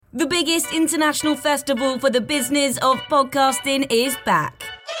The biggest international festival for the business of podcasting is back.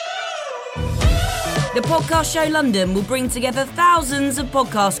 The Podcast Show London will bring together thousands of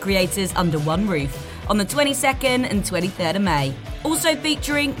podcast creators under one roof on the 22nd and 23rd of May. Also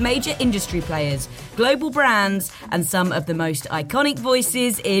featuring major industry players, global brands, and some of the most iconic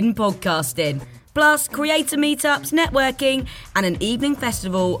voices in podcasting. Plus, creator meetups, networking, and an evening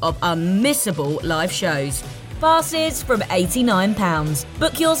festival of unmissable live shows. Passes from £89.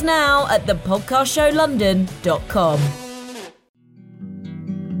 Book yours now at thepodcastshowlondon.com.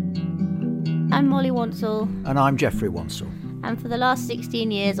 I'm Molly Wansell. And I'm Jeffrey Wansell. And for the last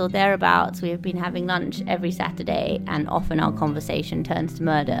 16 years or thereabouts, we have been having lunch every Saturday, and often our conversation turns to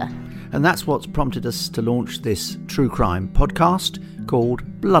murder. And that's what's prompted us to launch this true crime podcast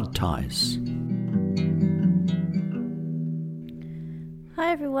called Blood Ties.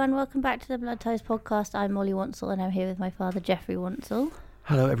 Hi everyone, welcome back to the Blood Ties podcast. I'm Molly Wansell and I'm here with my father, Jeffrey Wansell.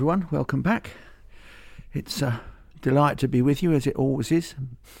 Hello everyone, welcome back. It's a delight to be with you, as it always is.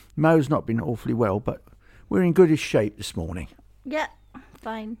 Mo's not been awfully well, but we're in goodish shape this morning. Yeah,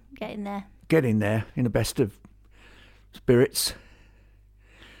 fine, getting there. Getting there in the best of spirits.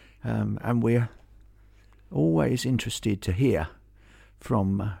 And we're always interested to hear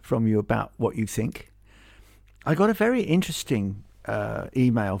from you about what you think. I got a very interesting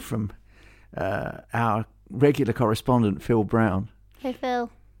email from our regular correspondent, Phil Brown. Hey, Phil.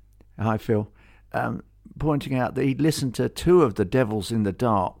 Hi, Phil. Pointing out that he'd listened to two of the Devils in the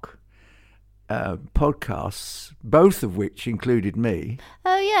Dark podcasts, both of which included me.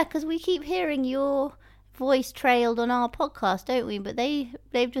 Oh, yeah, because we keep hearing your voice trailed on our podcast, don't we? But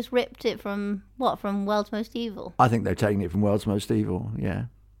they've just ripped it from World's Most Evil. I think they're taking it from World's Most Evil, yeah.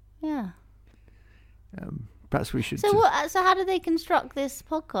 Yeah. Perhaps we should... So how do they construct this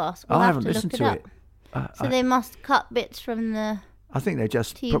podcast? I haven't listened to it. So they must cut bits from the... I think they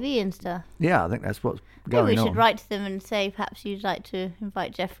just... TV and stuff. Yeah, I think that's what's going on. Maybe we should write to them and say perhaps you'd like to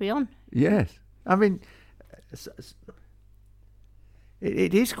invite Jeffrey on. Yes. I mean,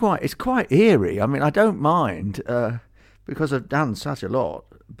 it's quite eerie. I mean, I don't mind because I've done such a lot,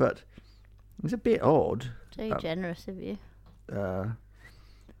 but it's a bit odd. Very generous of you. It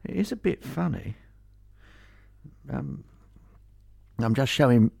is a bit funny. I'm just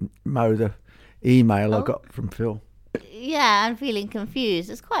showing Mo the email I got from Phil. Yeah, I'm feeling confused.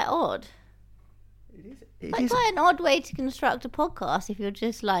 It's quite odd. It is quite an odd way to construct a podcast if you're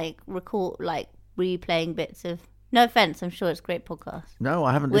just replaying bits of... No offence, I'm sure it's a great podcast. No,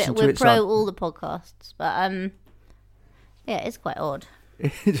 I haven't listened to it. We're pro all the podcasts, but yeah, it's quite odd.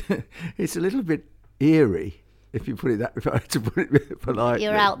 It's a little bit eerie, if you put it that, if I had to put it politely.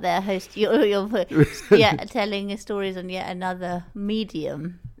 You're out there you're telling stories on yet another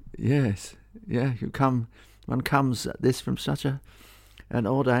medium. Yes, yeah, one comes at this from such an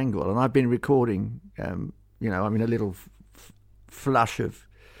odd angle, and I've been recording, I'm in a little flush of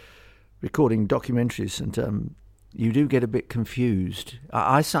recording documentaries, and you do get a bit confused.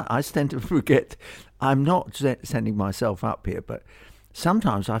 I tend to forget. I'm not sending myself up here, but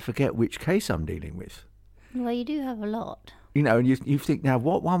sometimes I forget which case I'm dealing with. Well, you do have a lot. And you think, now,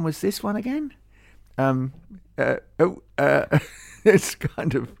 what one was this one again? It's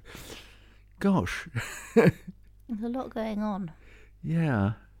kind of... Gosh. There's a lot going on.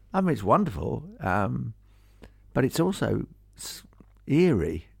 Yeah. I mean, it's wonderful, but it's also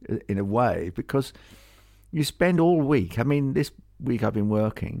eerie in a way, because you spend all week... I mean, this week I've been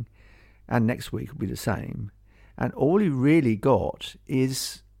working, and next week will be the same, and all you really got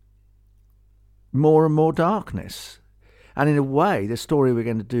is more and more darkness. And in a way, the story we're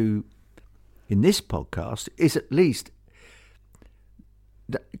going to do in this podcast is at least...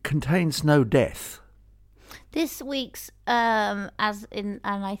 contains no death. This week's, and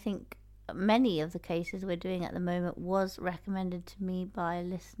I think many of the cases we're doing at the moment, was recommended to me by a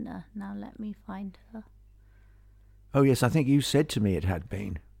listener. Now let me find her. Oh yes, I think you said to me it had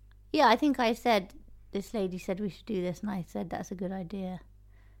been. Yeah, I think I said, this lady said we should do this, and I said that's a good idea.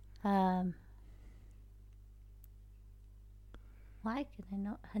 Why can I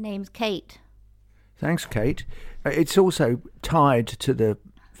not? Her name's Kate. Thanks, Kate. It's also tied to the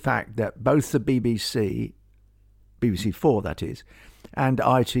fact that both the BBC 4 that is, and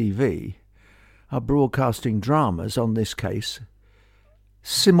ITV are broadcasting dramas on this case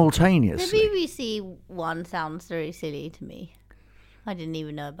simultaneously. The BBC one sounds very silly to me. I didn't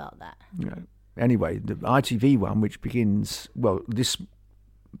even know about that. Anyway, the ITV one, which begins... Well, this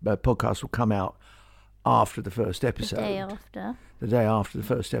podcast will come out after the first episode. The day after. The day after the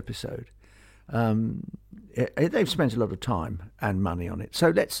first episode. They've spent a lot of time and money on it. So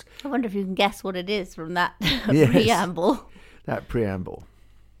let's... I wonder if you can guess what it is from that yes, preamble. That preamble.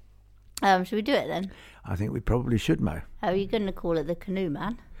 Should we do it then? I think we probably should, Mo. Are you going to call it The Canoe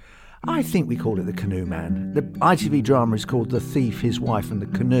Man? I think we call it The Canoe Man. The ITV drama is called The Thief, His Wife and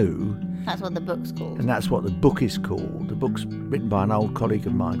the Canoe. That's what the book's called. And that's what the book is called. The book's written by an old colleague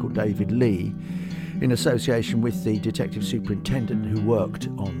of mine called David Lee, in association with the detective superintendent who worked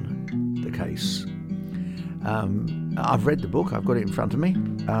on the case. I've read the book. I've got it in front of me.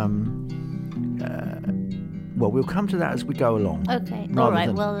 Well, we'll come to that as we go along. Okay. All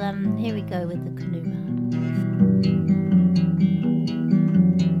right. Well, here we go with The Canoe Man.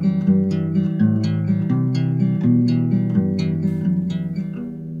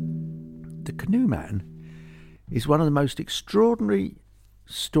 The Canoe Man is one of the most extraordinary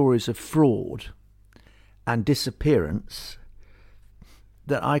stories of fraud and disappearance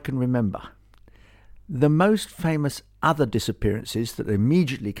that I can remember. The most famous other disappearances that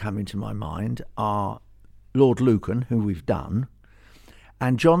immediately come into my mind are Lord Lucan, who we've done,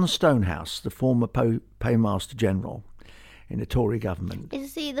 and John Stonehouse, the former Paymaster General in the Tory government.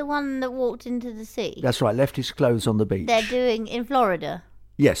 Is he the one that walked into the sea? That's right, left his clothes on the beach. They're doing, in Florida?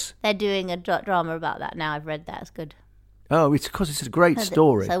 Yes. They're doing a drama about that now. I've read that. It's good. Oh, it's because it's a great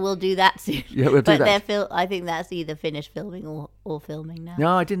story. So we'll do that soon. Yeah, we'll do that. I think that's either finished filming or filming now. No,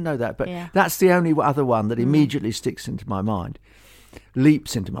 I didn't know that, but Yeah. that's the only other one that immediately sticks into my mind,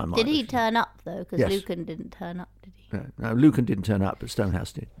 leaps into my mind. Did he turn up, though? Because Yes. Lucan didn't turn up, did he? No, Lucan didn't turn up, but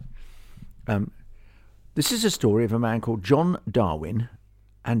Stonehouse did. This is a story of a man called John Darwin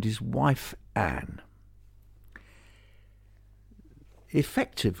and his wife Anne.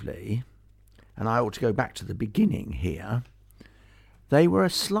 Effectively, and I ought to go back to the beginning here, they were a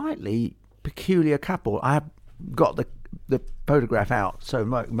slightly peculiar couple. I have got the photograph out so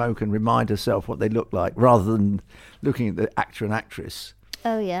Mo can remind herself what they look like rather than looking at the actor and actress.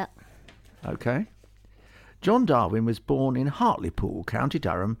 Oh, yeah. Okay. John Darwin was born in Hartlepool, County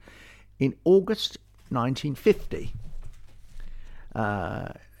Durham, in August 1950.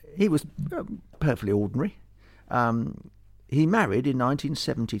 He was perfectly ordinary. He married in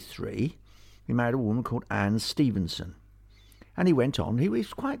 1973. He married a woman called Anne Stevenson. And he went on. He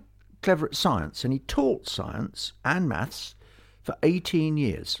was quite clever at science, and he taught science and maths for 18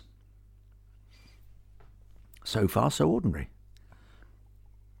 years. So far, so ordinary.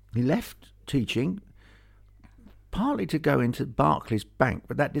 He left teaching partly to go into Barclays Bank,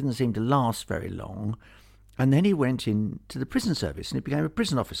 but that didn't seem to last very long. And then he went into the prison service and he became a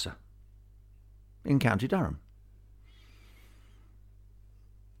prison officer in County Durham.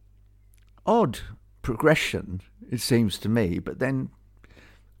 Odd progression, it seems to me, but then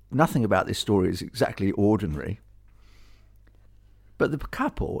nothing about this story is exactly ordinary. But the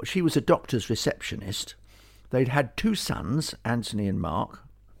couple, she was a doctor's receptionist. They'd had two sons, Anthony and Mark,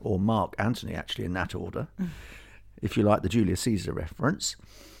 or Mark Anthony actually in that order, if you like the Julius Caesar reference.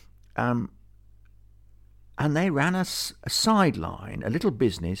 And they ran a sideline, a little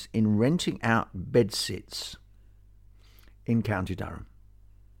business in renting out bedsits in County Durham.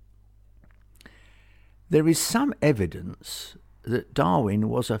 There is some evidence that Darwin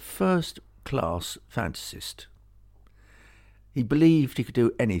was a first-class fantasist. He believed he could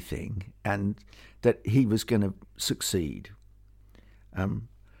do anything and that he was going to succeed. I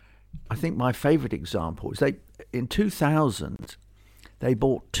think my favourite example is in 2000, they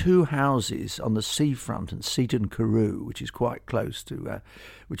bought two houses on the seafront in Seaton Carew, which is quite close to,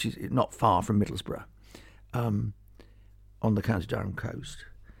 which is not far from Middlesbrough, on the County Durham coast.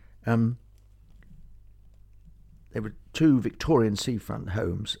 There were two Victorian seafront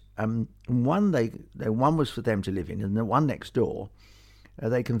homes. One was for them to live in, and the one next door,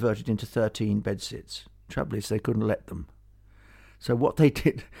 they converted into 13 bedsits. Trouble is, they couldn't let them. So what they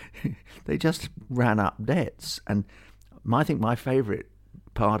did, they just ran up debts. And I think my favourite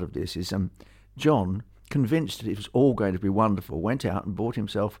part of this is John, convinced that it was all going to be wonderful, went out and bought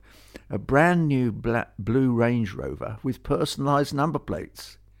himself a brand new blue Range Rover with personalised number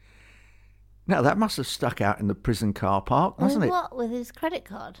plates. Now, that must have stuck out in the prison car park, mustn't it? What, with his credit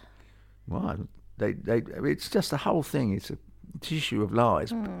card? Well, it's just the whole thing. It's a tissue of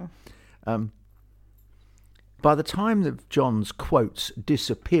lies. By the time of John's, quotes,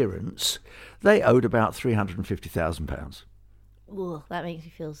 disappearance, they owed about £350,000. Ugh, that makes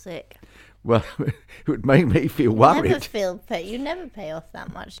you feel sick. Well, it would make me feel worried. You never pay off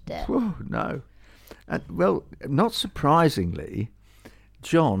that much debt. Oh, no. Well, not surprisingly,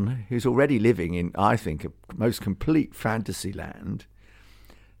 John, who's already living in, I think, a most complete fantasy land,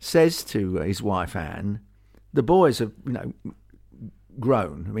 says to his wife Anne, the boys have,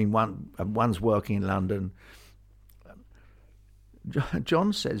 grown. I mean, one's working in London.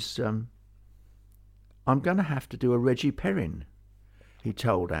 John says, I'm going to have to do a Reggie Perrin. he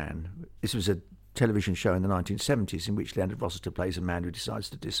told Anne, this was a television show in the 1970s in which Leonard Rossiter plays a man who decides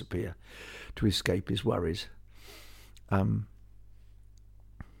to disappear to escape his worries.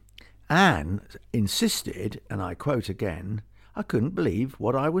 Anne insisted, and I quote again, "I couldn't believe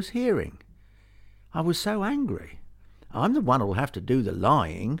what I was hearing. I was so angry. I'm the one who'll have to do the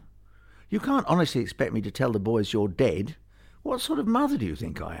lying. You can't honestly expect me to tell the boys you're dead. What sort of mother do you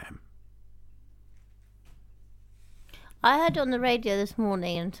think I am?" I heard on the radio this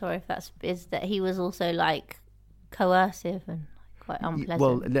morning, and sorry if is that he was also like coercive and quite unpleasant.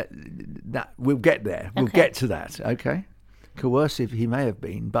 Well, that we'll get there. We'll get to that, okay? Coercive he may have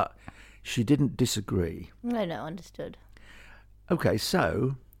been, but she didn't disagree. No, understood. Okay,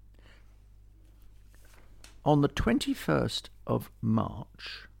 so on the 21st of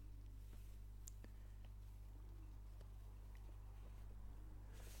March,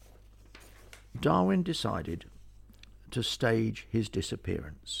 Darwin decided to stage his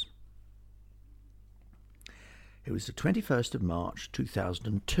disappearance. It was the 21st of March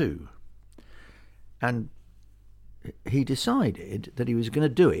 2002, and he decided that he was going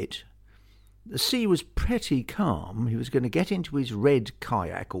to do it. The sea was pretty calm. He was going to get into his red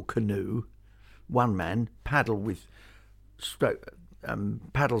kayak or canoe, one man, paddle with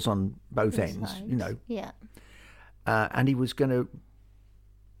paddles on both ends, sides. you know. Yeah. And he was going to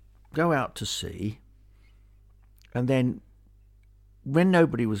go out to sea, and then when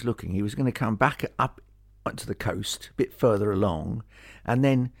nobody was looking, he was going to come back up onto the coast, a bit further along, and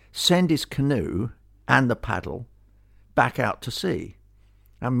then send his canoe and the paddle back out to sea.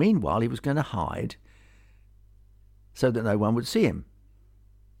 And meanwhile, he was going to hide so that no one would see him.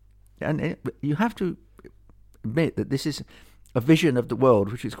 And you have to admit that this is a vision of the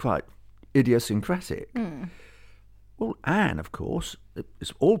world which is quite idiosyncratic. Well, Anne, of course,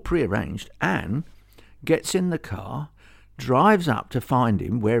 it's all prearranged. Anne gets in the car, drives up to find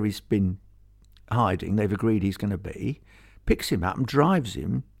him where he's been hiding. They've agreed he's going to be, picks him up and drives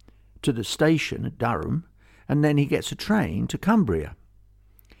him to the station at Durham, and then he gets a train to Cumbria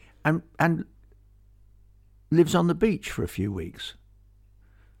and lives on the beach for a few weeks.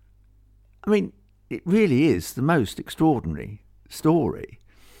 I mean, it really is the most extraordinary story.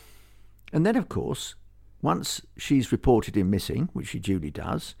 And then, of course, once she's reported him missing, which she duly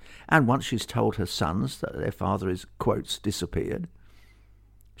does, and once she's told her sons that their father is, quotes, disappeared,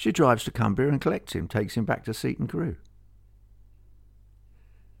 she drives to Cumbria and collects him, takes him back to Seaton Carew.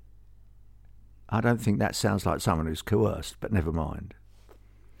 I don't think that sounds like someone who's coerced, but never mind.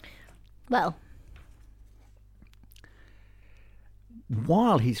 Well,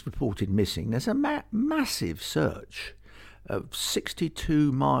 while he's reported missing, there's a massive search of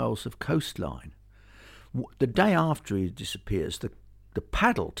 62 miles of coastline. The day after he disappears, the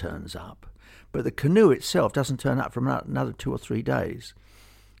paddle turns up, but the canoe itself doesn't turn up for another 2 or 3 days.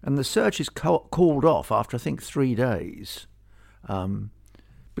 And the search is called off after, I think, 3 days,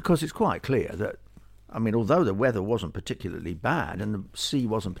 because it's quite clear that, I mean, although the weather wasn't particularly bad and the sea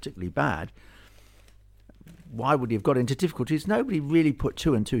wasn't particularly bad, why would he have got into difficulties? Nobody really put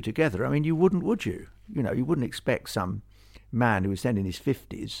 2 and 2 together. I mean, you wouldn't, would you? You know, you wouldn't expect some man who was then in his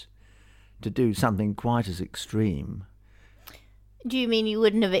 50s to do something quite as extreme. do you mean you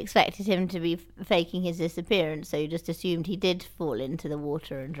wouldn't have expected him to be faking his disappearance, so you just assumed he did fall into the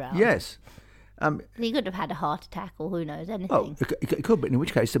water and drown? Yes. He could have had a heart attack or who knows, anything. Oh, it could, but in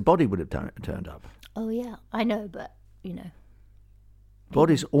which case the body would have turned up. Oh, yeah, I know, but, you know.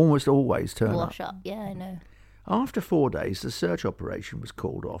 Bodies almost always turn Wash up, yeah, I know. After 4 days, the search operation was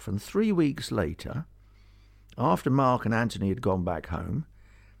called off, and 3 weeks later, after Mark and Anthony had gone back home,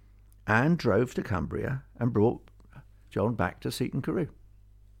 Anne drove to Cumbria and brought John back to Seaton Carew,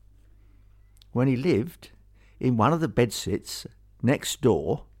 when he lived in one of the bedsits next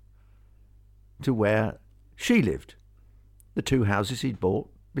door to where she lived, the 2 houses he'd bought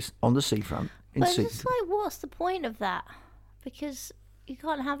on the seafront in Seaton. But it's like, what's the point of that? Because you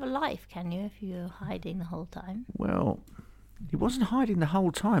can't have a life, can you, if you're hiding the whole time? Well, he wasn't hiding the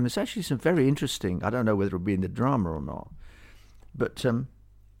whole time. There's actually some very interesting, I don't know whether it'll be in the drama or not, but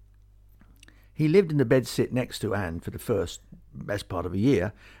he lived in the bedsit next to Anne for the best part of a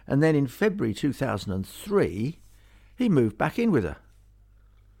year, and then in February 2003, he moved back in with her.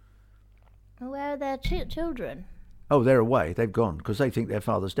 Where are their children? Oh, they're away. They've gone because they think their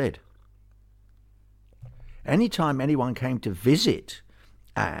father's dead. Any time anyone came to visit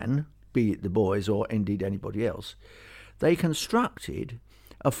Anne, be it the boys or indeed anybody else, they constructed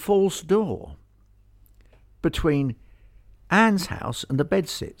a false door between Anne's house and the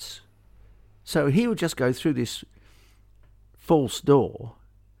bedsits. So he would just go through this false door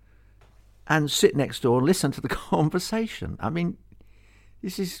and sit next door and listen to the conversation. I mean,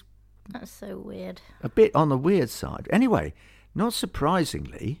 This is That's so weird. a bit on the weird side. Anyway, not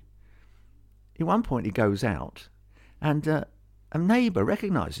surprisingly, at one point he goes out and a neighbour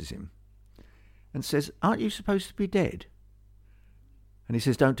recognises him and says, "Aren't you supposed to be dead?" And he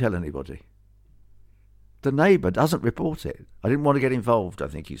says, "Don't tell anybody." The neighbour doesn't report it. "I didn't want to get involved," I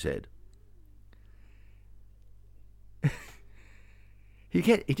think he said. He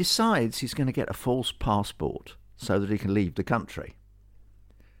decides he's going to get a false passport so that he can leave the country,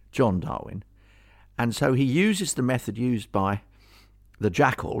 John Darwin. And so he uses the method used by the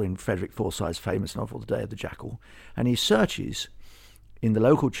Jackal in Frederick Forsyth's famous novel, The Day of the Jackal, and he searches in the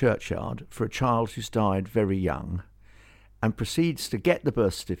local churchyard for a child who's died very young and proceeds to get the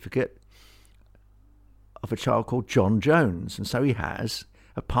birth certificate of a child called John Jones. And so he has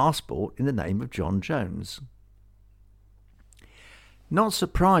a passport in the name of John Jones. Not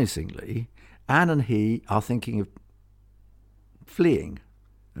surprisingly, Anne and he are thinking of fleeing.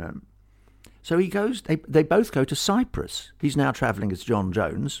 So he goes. They both go to Cyprus. He's now travelling as John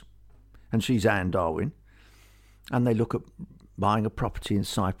Jones, and she's Anne Darwin. And they look at buying a property in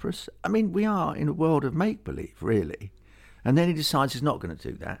Cyprus. I mean, we are in a world of make-believe, really. And then he decides he's not going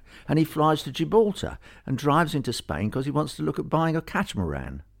to do that. And he flies to Gibraltar and drives into Spain because he wants to look at buying a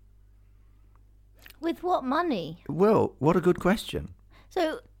catamaran. With what money? Well, what a good question.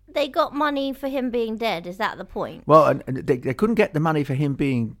 So they got money for him being dead, is that the point? Well, and they couldn't get the money for him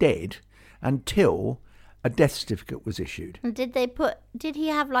being dead until a death certificate was issued. And did he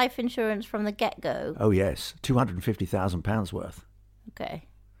have life insurance from the get-go? Oh, yes, £250,000 worth. Okay.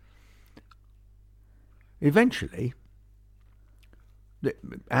 Eventually,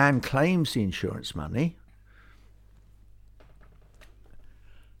 Anne claims the insurance money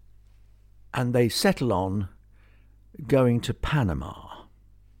and they settle on going to Panama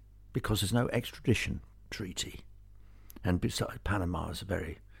because there's no extradition treaty. And besides, Panama is a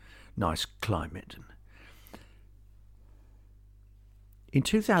very nice climate. In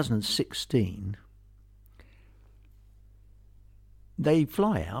 2016, they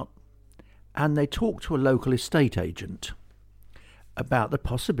fly out and they talk to a local estate agent about the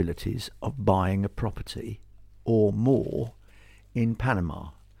possibilities of buying a property or more in Panama.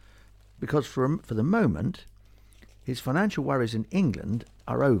 Because for the moment, his financial worries in England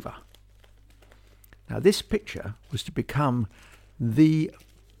are over. Now, this picture was to become the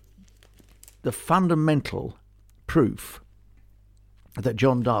fundamental proof that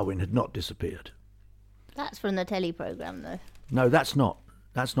John Darwin had not disappeared. That's from the telly programme, though. No, that's not.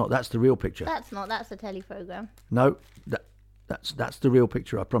 That's the real picture. That's the telly programme. No, that's the real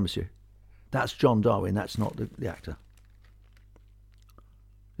picture, I promise you. That's John Darwin, that's not the actor.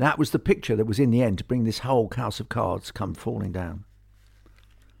 That was the picture that was in the end to bring this whole house of cards come falling down.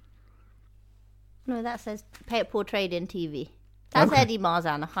 No, that says portrayed in TV. That's Okay. Eddie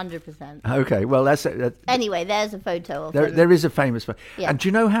Marzan, 100%. Okay, well, that's Anyway, there's a photo of him. there is a famous photo. Yeah. And do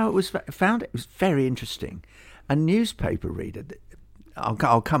you know how it was found? It was very interesting. A newspaper reader,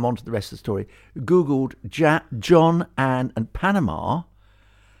 I'll come on to the rest of the story, Googled John, Anne and Panama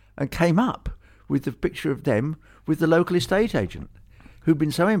and came up with the picture of them with the local estate agent, who'd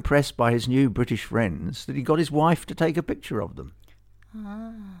been so impressed by his new British friends that he got his wife to take a picture of them.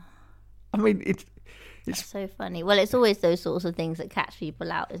 Ah. I mean, it's so funny. Well, it's always those sorts of things that catch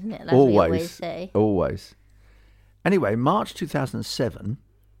people out, isn't it? As we always say. Always. Anyway, March 2007,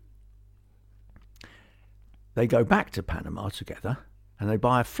 they go back to Panama together and they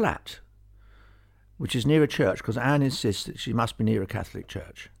buy a flat, which is near a church because Anne insists that she must be near a Catholic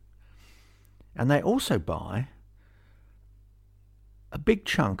church. And they also buy a big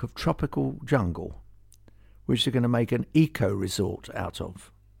chunk of tropical jungle, which they're going to make an eco-resort out of.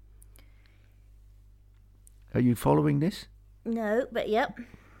 Are you following this? No, but yep.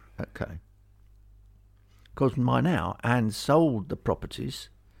 Okay. Because by now, Anne sold the properties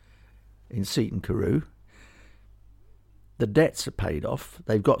in Seaton Carew. The debts are paid off.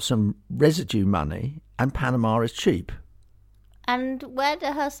 They've got some residue money, and Panama is cheap. And where do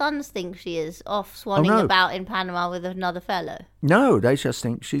her sons think she is? Off swanning about in Panama with another fellow? No, they just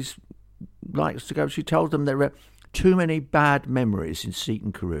think she's likes to go. She told them there were too many bad memories in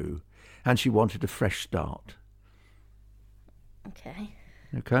Seaton Carew, and she wanted a fresh start.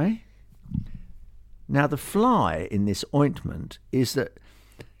 Okay. Now, the fly in this ointment is that,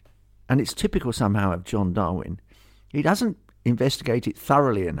 and it's typical somehow of John Darwin, he doesn't investigate it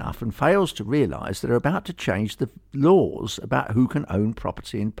thoroughly enough and fails to realise that they're about to change the laws about who can own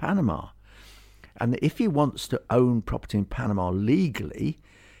property in Panama. And that if he wants to own property in Panama legally,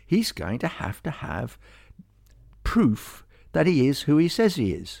 he's going to have proof that he is who he says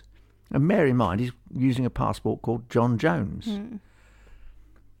he is. And bear in mind, he's using a passport called John Jones.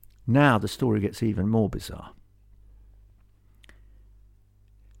 Now the story gets even more bizarre.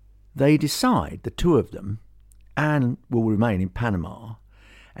 They decide, the two of them, Anne will remain in Panama,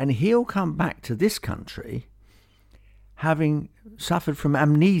 and he'll come back to this country having suffered from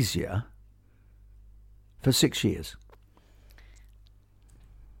amnesia for 6 years.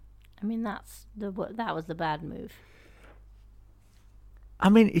 I mean, that was the bad move. I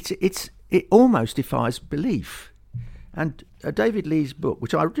mean, it almost defies belief. And David Lee's book,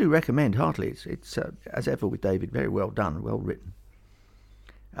 which I do recommend heartily, it's as ever with David, very well done, well written,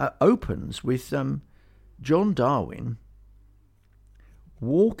 opens with John Darwin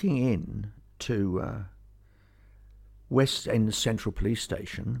walking in to West End Central Police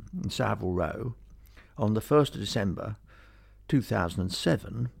Station in Savile Row on the 1st of December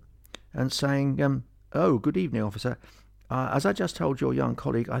 2007 and saying, "Oh, good evening, officer. As I just told your young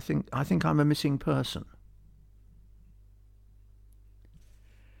colleague, I think I'm a missing person."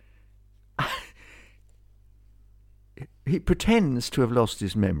 He pretends to have lost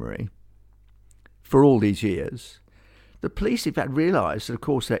his memory for all these years. The police, in fact, realised that, of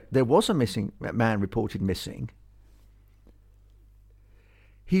course, that there was a man reported missing.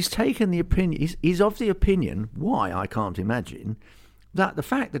 He's taken the opinion, he's of the opinion, why I can't imagine, that the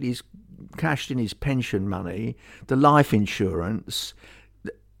fact that he's cashed in his pension money, the life insurance...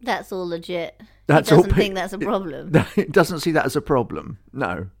 That's all legit. He doesn't think that's a problem. It doesn't see that as a problem,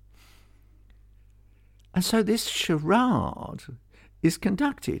 no. And so this charade is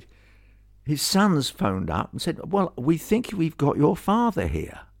conducted. His sons phoned up and said, "Well, we think we've got your father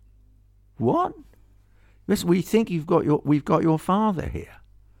here." What? Yes, we think we've got your father here.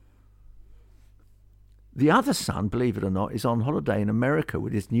 The other son, believe it or not, is on holiday in America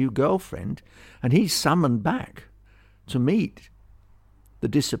with his new girlfriend, and he's summoned back to meet the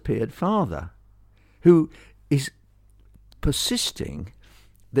disappeared father, who is persisting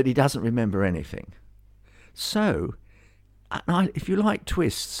that he doesn't remember anything. So, if you like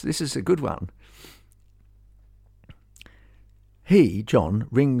twists, this is a good one. He, John,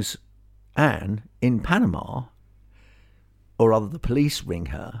 rings Anne in Panama, or rather the police ring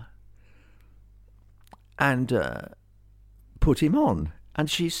her, and put him on. And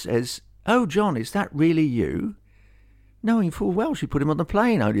she says, "Oh, John, is that really you?" Knowing full well she put him on the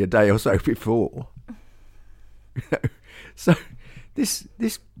plane only a day or so before. So this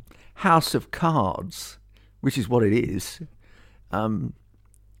house of cards, which is what it is,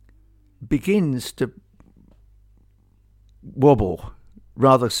 begins to wobble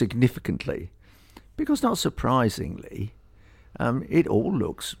rather significantly, because not surprisingly, it all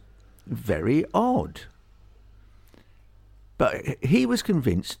looks very odd. But he was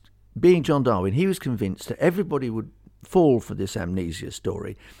convinced, being John Darwin, he was convinced that everybody would fall for this amnesia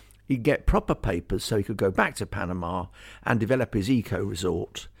story. He'd get proper papers so he could go back to Panama and develop his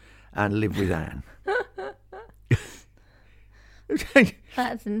eco-resort and live with Anne.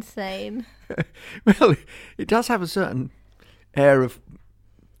 That's insane. Well, it does have a certain air of...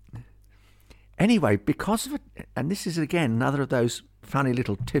 Anyway, because of it, and this is again another of those funny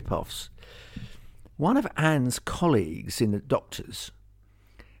little tip-offs, one of Anne's colleagues in the doctors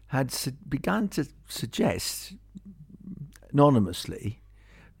had begun to suggest, anonymously,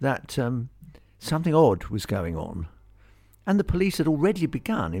 that something odd was going on. And the police had already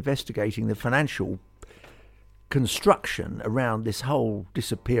begun investigating the financial construction around this whole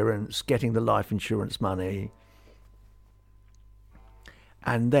disappearance, getting the life insurance money.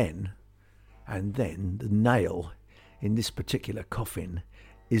 And then the nail in this particular coffin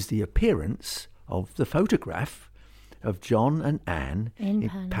is the appearance of the photograph of John and Anne in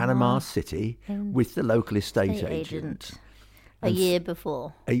Panama City with the local estate agent. A year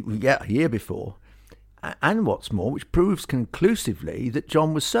before. A year before. And what's more, which proves conclusively that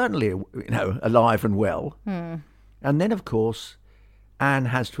John was certainly, alive and well. And then, of course, Anne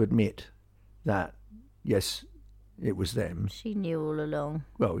has to admit that, yes, it was them. She knew all along.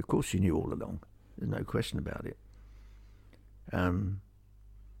 Well, of course she knew all along. There's no question about it.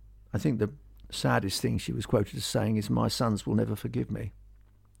 I think the saddest thing she was quoted as saying is, "My sons will never forgive me."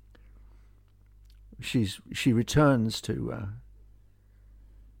 She returns to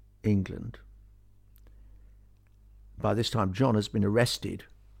England. By this time, John has been arrested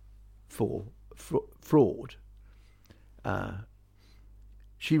for fraud.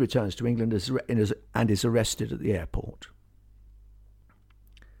 She returns to England and is arrested at the airport.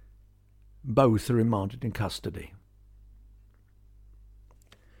 Both are remanded in custody.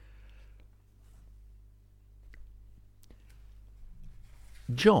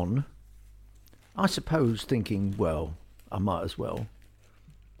 John, I suppose, thinking, well, I might as well,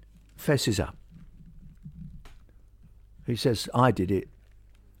 fesses up. He says, "I did it.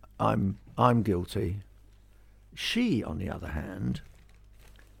 I'm guilty. She, on the other hand,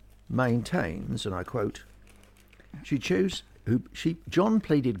 maintains, and I quote, John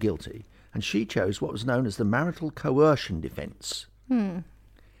pleaded guilty, and she chose what was known as the marital coercion defence,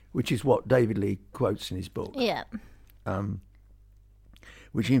 which is what David Lee quotes in his book. Yeah.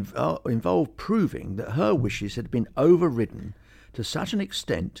 Which involved proving that her wishes had been overridden to such an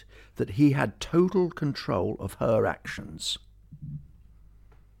extent that he had total control of her actions.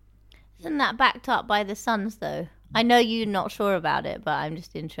 Isn't that backed up by the sons, though? I know you're not sure about it, but I'm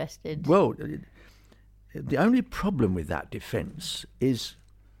just interested. Well, the only problem with that defence is,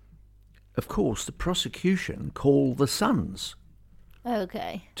 of course, the prosecution called the sons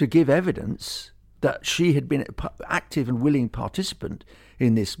Okay. to give evidence that she had been an active and willing participant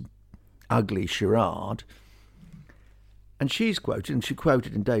in this ugly charade. And she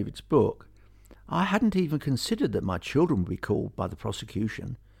quoted in David's book, I hadn't even considered that my children would be called by the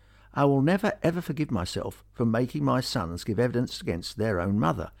prosecution. I will never ever forgive myself for making my sons give evidence against their own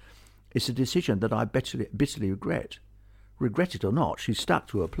mother. It's a decision that I bitterly regret. Regret it or not, she stuck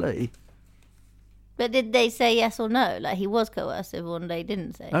to her plea. But did they say yes or no? Like he was coercive, or they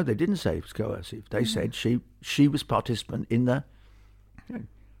didn't say? No, they didn't say it was coercive. They said she was participant in the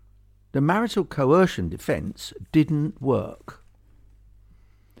marital coercion defence didn't work.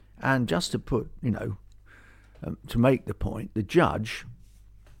 And just to put, to make the point, the judge,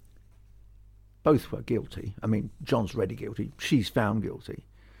 both were guilty. I mean, John's already guilty. She's found guilty.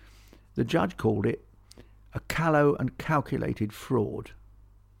 The judge called it a callow and calculated fraud,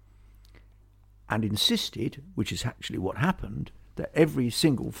 and insisted, which is actually what happened, that every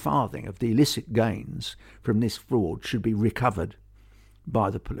single farthing of the illicit gains from this fraud should be recovered by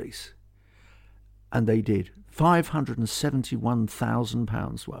the police. And they did.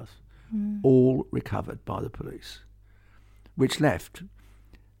 £571,000 worth, all recovered by the police, which left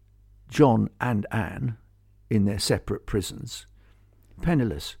John and Anne in their separate prisons,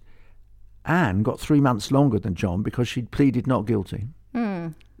 penniless. Anne got 3 months longer than John because she'd pleaded not guilty.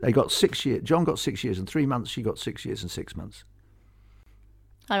 They got 6 years. John got 6 years and 3 months. She got 6 years and 6 months.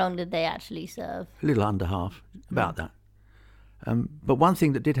 How long did they actually serve? A little under half, about that. But one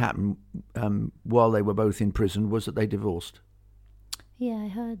thing that did happen while they were both in prison was that they divorced. Yeah, I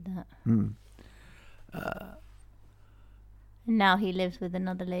heard that. And now he lives with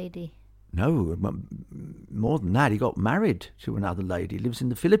another lady. No, more than that. He got married to another lady. He lives in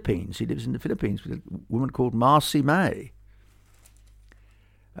the Philippines. He lives in the Philippines with a woman called Marcy May.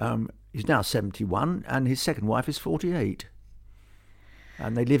 He's now 71, and his second wife is 48.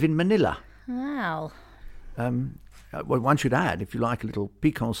 And they live in Manila. Wow. Well, one should add, if you like, a little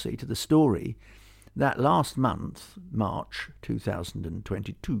piquancy to the story, that last month, March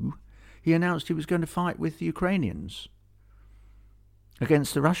 2022, he announced he was going to fight with the Ukrainians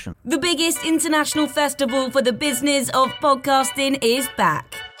against the Russians. The biggest international festival for the business of podcasting is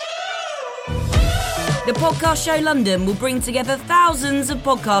back. The Podcast Show London will bring together thousands of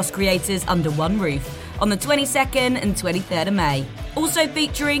podcast creators under one roof on the 22nd and 23rd of May. Also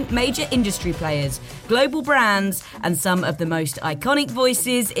featuring major industry players, global brands, and some of the most iconic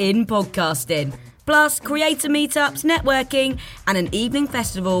voices in podcasting. Plus, creator meetups, networking, and an evening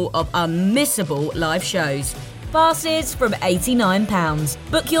festival of unmissable live shows. Passes from £89.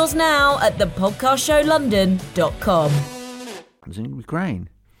 Book yours now at thepodcastshowlondon.com. It's in Ukraine.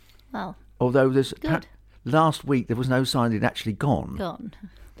 Well, Although good. Last week there was no sign he'd actually gone. Gone.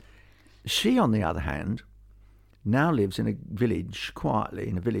 She, on the other hand, now lives in a village, quietly,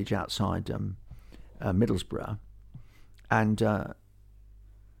 in a village outside Middlesbrough. And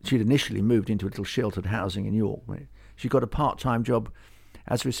she'd initially moved into a little sheltered housing in York. She got a part-time job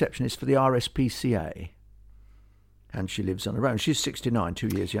as a receptionist for the RSPCA. And she lives on her own. She's 69, 2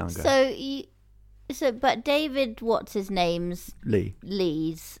 years younger. But David, what's his name's?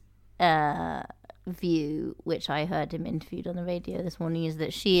 Lee's view, which I heard him interviewed on the radio this morning, is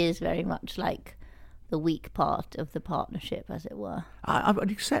that she is very much like the weak part of the partnership, as it were. I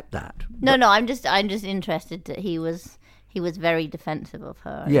would accept that. No, I'm just interested that he was very defensive of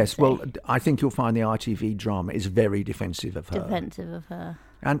her. Yes, well, I think you'll find the ITV drama is very defensive of her.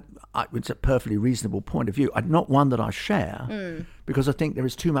 And it's a perfectly reasonable point of view. Not one that I share, because I think there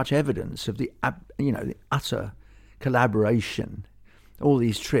is too much evidence of the utter collaboration, all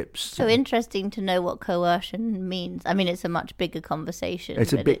these trips. So interesting to know what coercion means. I mean, it's a much bigger conversation.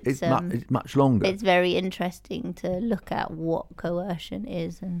 It's much longer. It's very interesting to look at what coercion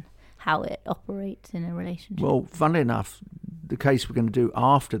is and how it operates in a relationship. Well, funnily enough, the case we're going to do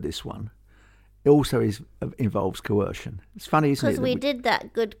after this one also involves coercion. It's funny, isn't it? Because we did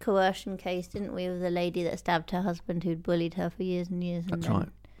that good coercion case, didn't we, with the lady that stabbed her husband who'd bullied her for years and years. That's right.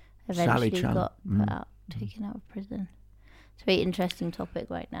 eventually Chung. got taken out of prison. It's a very interesting topic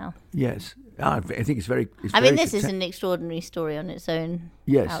right now. Yes, I think it's very. This is an extraordinary story on its own.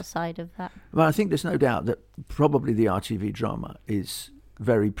 Yes. Outside of that. Well, I think there's no doubt that probably the RTV drama is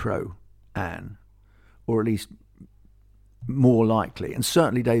very pro Anne, or at least more likely, and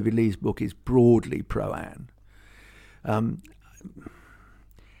certainly David Lee's book is broadly pro Anne.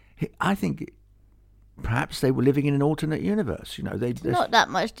 I think perhaps they were living in an alternate universe. It's not that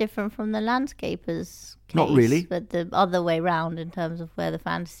much different from the Landscapers case. Not really. But the other way round in terms of where the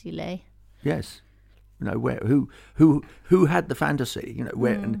fantasy lay. Yes. Who had the fantasy,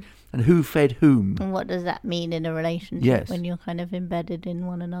 where and who fed whom. And what does that mean in a relationship when you're kind of embedded in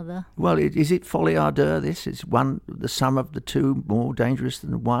one another? Well, is it folie à deux, this? Is the sum of the two more dangerous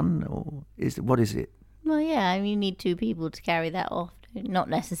than one? Or what is it? Well, yeah, you need two people to carry that off. Not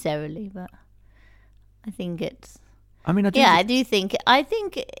necessarily, but I think it's... I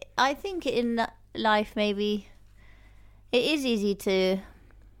think in life maybe it is easy to...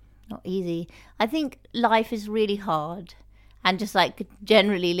 Not easy. I think life is really hard, and just like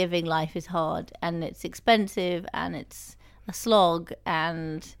generally living life is hard, and it's expensive and it's a slog,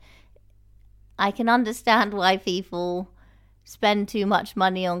 and I can understand why people spend too much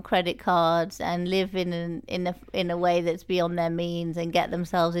money on credit cards and live in a way that's beyond their means and get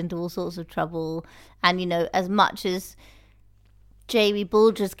themselves into all sorts of trouble. And as much as Jamie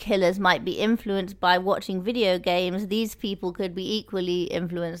Bulger's killers might be influenced by watching video games, these people could be equally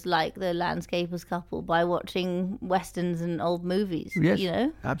influenced, like the Landscapers couple, by watching westerns and old movies.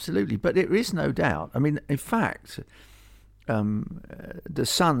 Yes, absolutely. But there is no doubt. In fact, the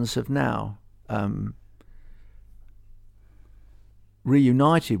sons have now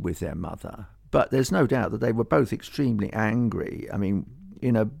reunited with their mother, but there's no doubt that they were both extremely angry.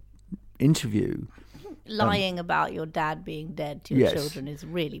 In an interview... Lying about your dad being dead to your children is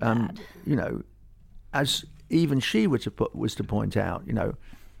really bad. As even she was to point out,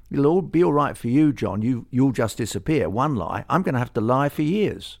 it'll all be all right for you, John. You'll just disappear. One lie, I'm going to have to lie for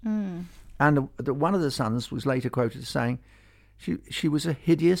years. And one of the sons was later quoted as saying, she was a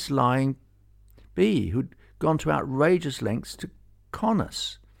hideous lying bee who'd gone to outrageous lengths to con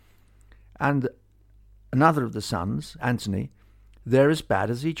us. And another of the sons, Anthony, they're as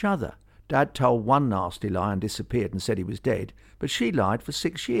bad as each other. Dad told one nasty lie and disappeared and said he was dead, but she lied for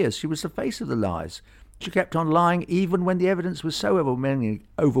 6 years. She was the face of the lies. She kept on lying even when the evidence was so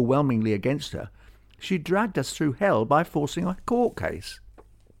overwhelmingly against her. She dragged us through hell by forcing a court case.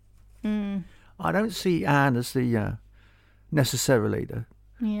 I don't see Anne as the necessarily the...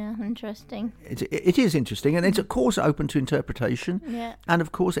 Yeah, interesting. It is interesting, and it's of course open to interpretation. Yeah. And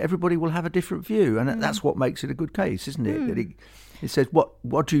of course everybody will have a different view, and that's what makes it a good case, isn't it? That it says,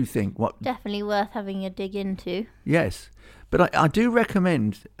 what do you think? What definitely worth having a dig into. Yes, but I do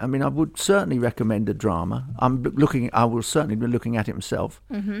recommend. I would certainly recommend a drama. I will certainly be looking at it myself.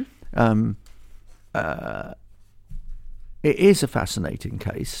 It is a fascinating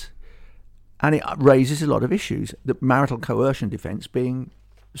case, and it raises a lot of issues. The marital coercion defence being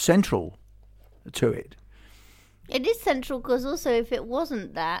central to it. It is central because also if it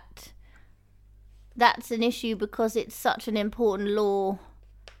wasn't that, that's an issue because it's such an important law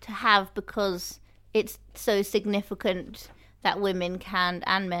to have, because it's so significant that women can,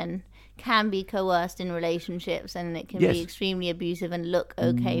 and men can, be coerced in relationships, and it can be extremely abusive and look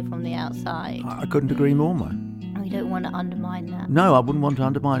okay from the outside. I couldn't agree more, Mo. We don't want to undermine that. No, I wouldn't want to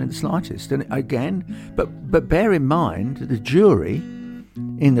undermine it in the slightest. And again, but bear in mind, the jury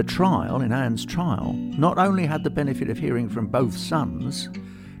in the trial, in Anne's trial, not only had the benefit of hearing from both sons,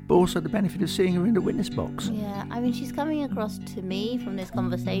 but also the benefit of seeing her in the witness box. Yeah, she's coming across to me from this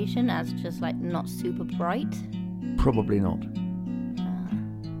conversation as just like not super bright. Probably not.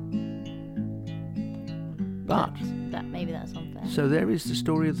 But maybe that's unfair. So there is the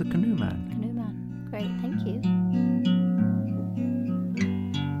story of the Canoe Man. Canoe Man. Great, thank you.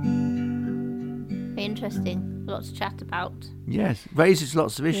 Very interesting. Lots to chat about. Yes, raises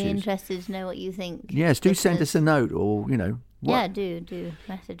lots of issues. Be interested to know what you think. Yes, do send us a note, or what? Yeah, do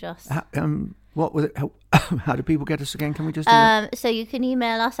message us. What was it? How do people get us again? Can we just do that? So you can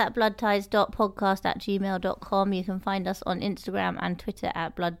email us at bloodties.podcast@gmail.com. You can find us on Instagram and Twitter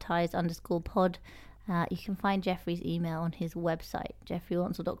at bloodties_pod. You can find Jeffrey's email on his website,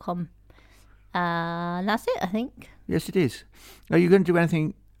 jeffreywonsell.com. And that's it, I think. Yes, it is. Are you going to do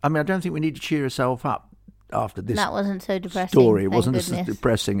anything? I don't think we need to cheer ourselves up after this. That wasn't so depressing. Story. It wasn't as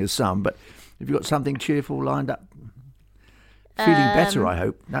depressing as some, but have you got something cheerful lined up? Feeling better, I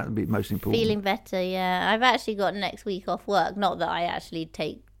hope. That would be most important. Feeling better, yeah. I've actually got next week off work. Not that I actually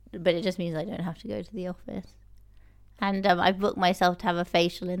take, but it just means I don't have to go to the office. And I've booked myself to have a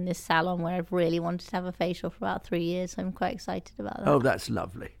facial in this salon where I've really wanted to have a facial for about 3 years. So I'm quite excited about that. Oh, that's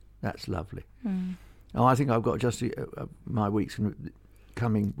lovely. That's lovely. Oh, I think I've got just my weeks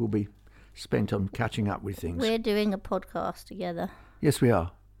coming will be spent on catching up with things. We're doing a podcast together. Yes, we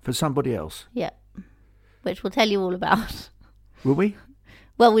are. For somebody else. Yeah. Which we'll tell you all about. Will we?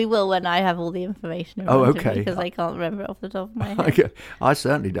 Well, we will when I have all the information. Oh, okay. Because I can't remember it off the top of my head. I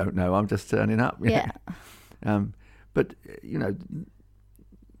certainly don't know. I'm just turning up. Yeah. But,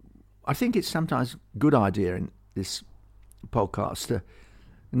 I think it's sometimes a good idea in this podcast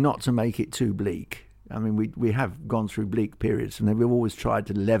not to make it too bleak. I mean, we have gone through bleak periods, and we've always tried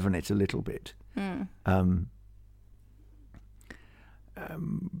to leaven it a little bit.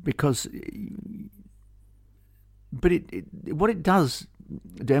 Because, but what it does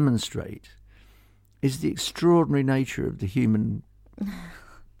demonstrate is the extraordinary nature of the human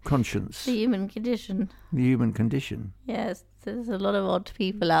conscience. The human condition. The human condition. Yes, there's a lot of odd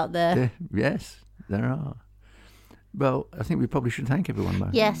people out there. Yes, there are. Well, I think we probably should thank everyone, though.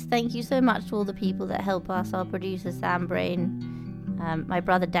 Yes, thank you so much to all the people that help us. Our producer, Sam Brain, my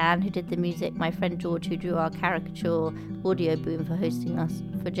brother Dan, who did the music, my friend George, who drew our caricature, Audio Boom for hosting us,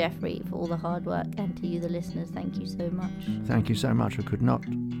 for Jeffrey for all the hard work, and to you, the listeners, thank you so much. Thank you so much. I could not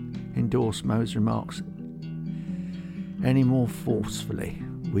endorse Mo's remarks any more forcefully.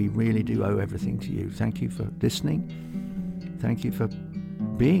 We really do owe everything to you. Thank you for listening. Thank you for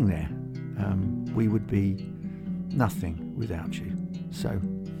being there. We would be nothing without you. So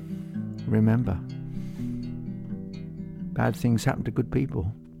remember, bad things happen to good people.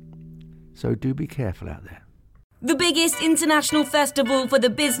 So do be careful out there. The biggest international festival for the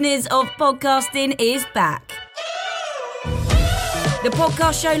business of podcasting is back. The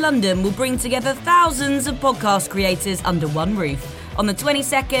Podcast Show London will bring together thousands of podcast creators under one roof on the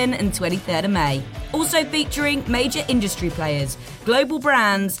 22nd and 23rd of May. Also featuring major industry players, global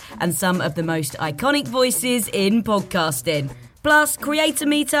brands, and some of the most iconic voices in podcasting. Plus, creator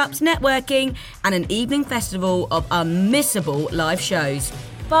meetups, networking, and an evening festival of unmissable live shows.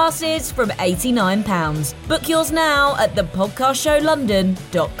 Passes from £89. Book yours now at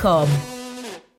thepodcastshowlondon.com.